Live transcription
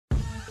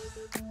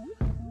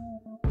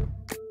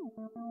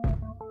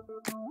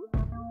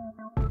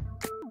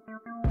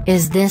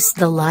Is This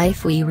the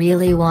Life We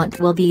Really Want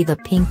will be the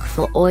Pink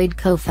Floyd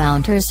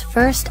co-founder's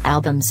first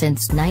album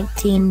since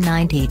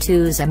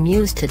 1992's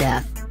Amused to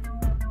Death.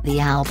 The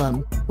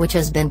album, which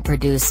has been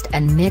produced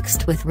and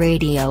mixed with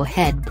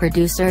Radiohead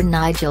producer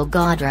Nigel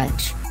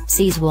Godrich,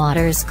 sees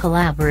Waters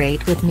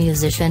collaborate with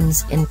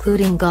musicians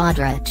including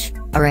Godrich,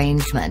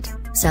 arrangement,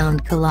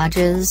 sound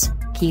collages,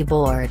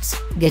 keyboards,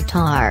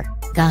 guitar,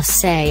 Gus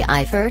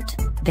Seifert,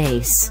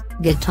 bass,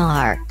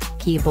 guitar,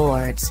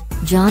 keyboards,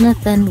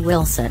 Jonathan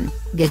Wilson,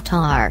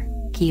 guitar,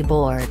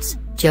 keyboards,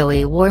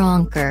 Joey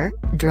Waronker,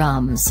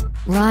 drums,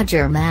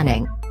 Roger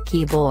Manning,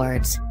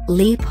 keyboards,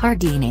 Lee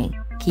Pardini,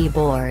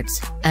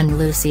 keyboards, and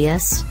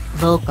Lucius,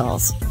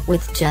 vocals,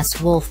 with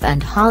Jess Wolfe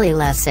and Holly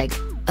Lessig,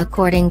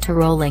 according to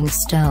Rolling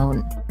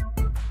Stone.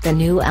 The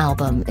new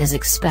album is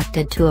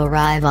expected to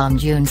arrive on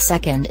June 2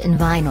 in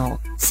vinyl,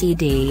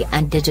 CD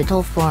and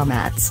digital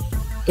formats.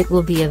 It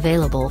will be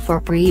available for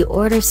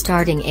pre-order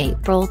starting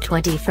April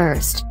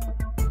 21.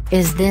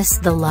 Is This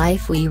the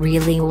Life We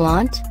Really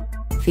Want?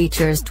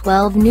 Features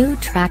 12 new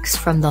tracks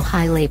from the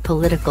highly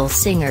political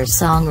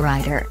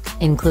singer-songwriter,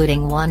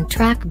 including one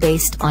track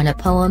based on a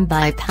poem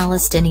by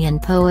Palestinian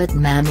poet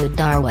Mahmoud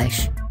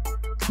Darwish.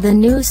 The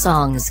new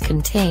songs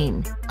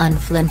contain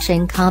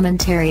unflinching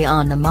commentary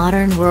on the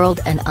modern world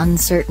and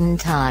uncertain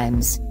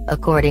times,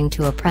 according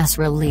to a press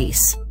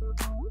release.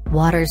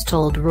 Waters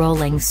told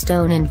Rolling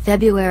Stone in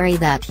February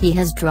that he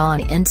has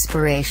drawn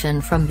inspiration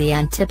from the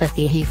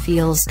antipathy he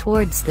feels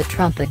towards the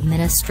Trump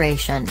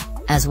administration,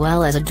 as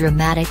well as a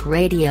dramatic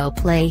radio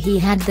play he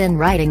had been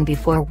writing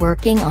before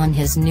working on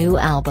his new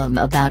album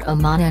about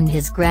Oman and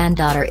his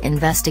granddaughter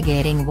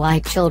investigating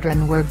why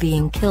children were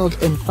being killed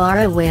in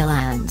faraway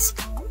lands.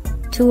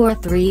 2 or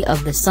 3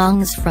 of the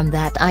songs from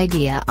that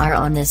idea are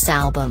on this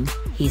album,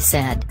 he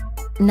said.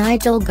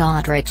 Nigel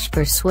Godrich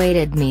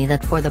persuaded me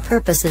that for the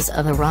purposes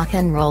of a rock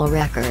and roll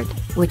record,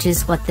 which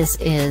is what this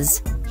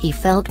is, he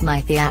felt my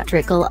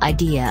theatrical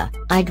idea,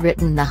 I'd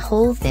written the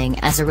whole thing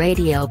as a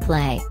radio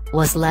play,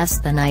 was less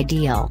than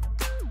ideal.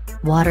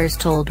 Waters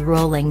told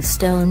Rolling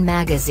Stone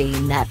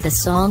magazine that the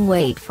song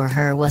Wait for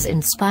Her was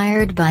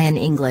inspired by an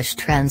English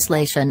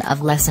translation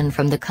of Lesson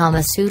from the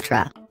Kama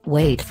Sutra,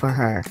 Wait for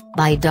Her,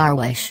 by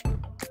Darwish.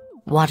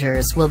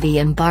 Waters will be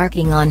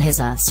embarking on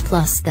his Us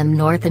Plus Them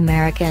North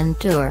American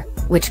tour,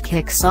 which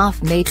kicks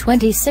off May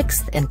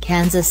 26 in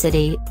Kansas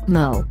City,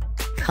 Mo.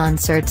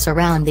 Concerts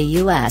around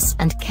the US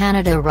and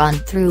Canada run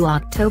through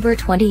October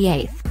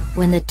 28,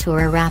 when the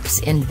tour wraps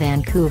in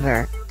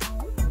Vancouver.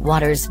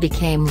 Waters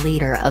became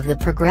leader of the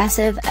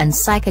progressive and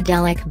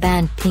psychedelic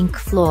band Pink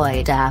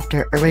Floyd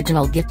after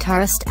original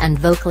guitarist and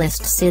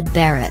vocalist Syd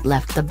Barrett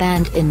left the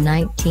band in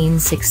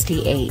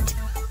 1968.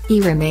 He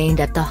remained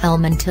at the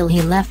helm until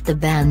he left the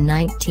band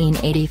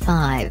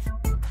 1985.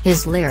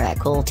 His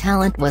lyrical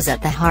talent was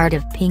at the heart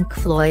of Pink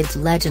Floyd's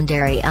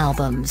legendary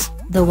albums,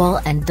 The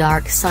Wall and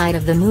Dark Side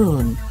of the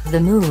Moon,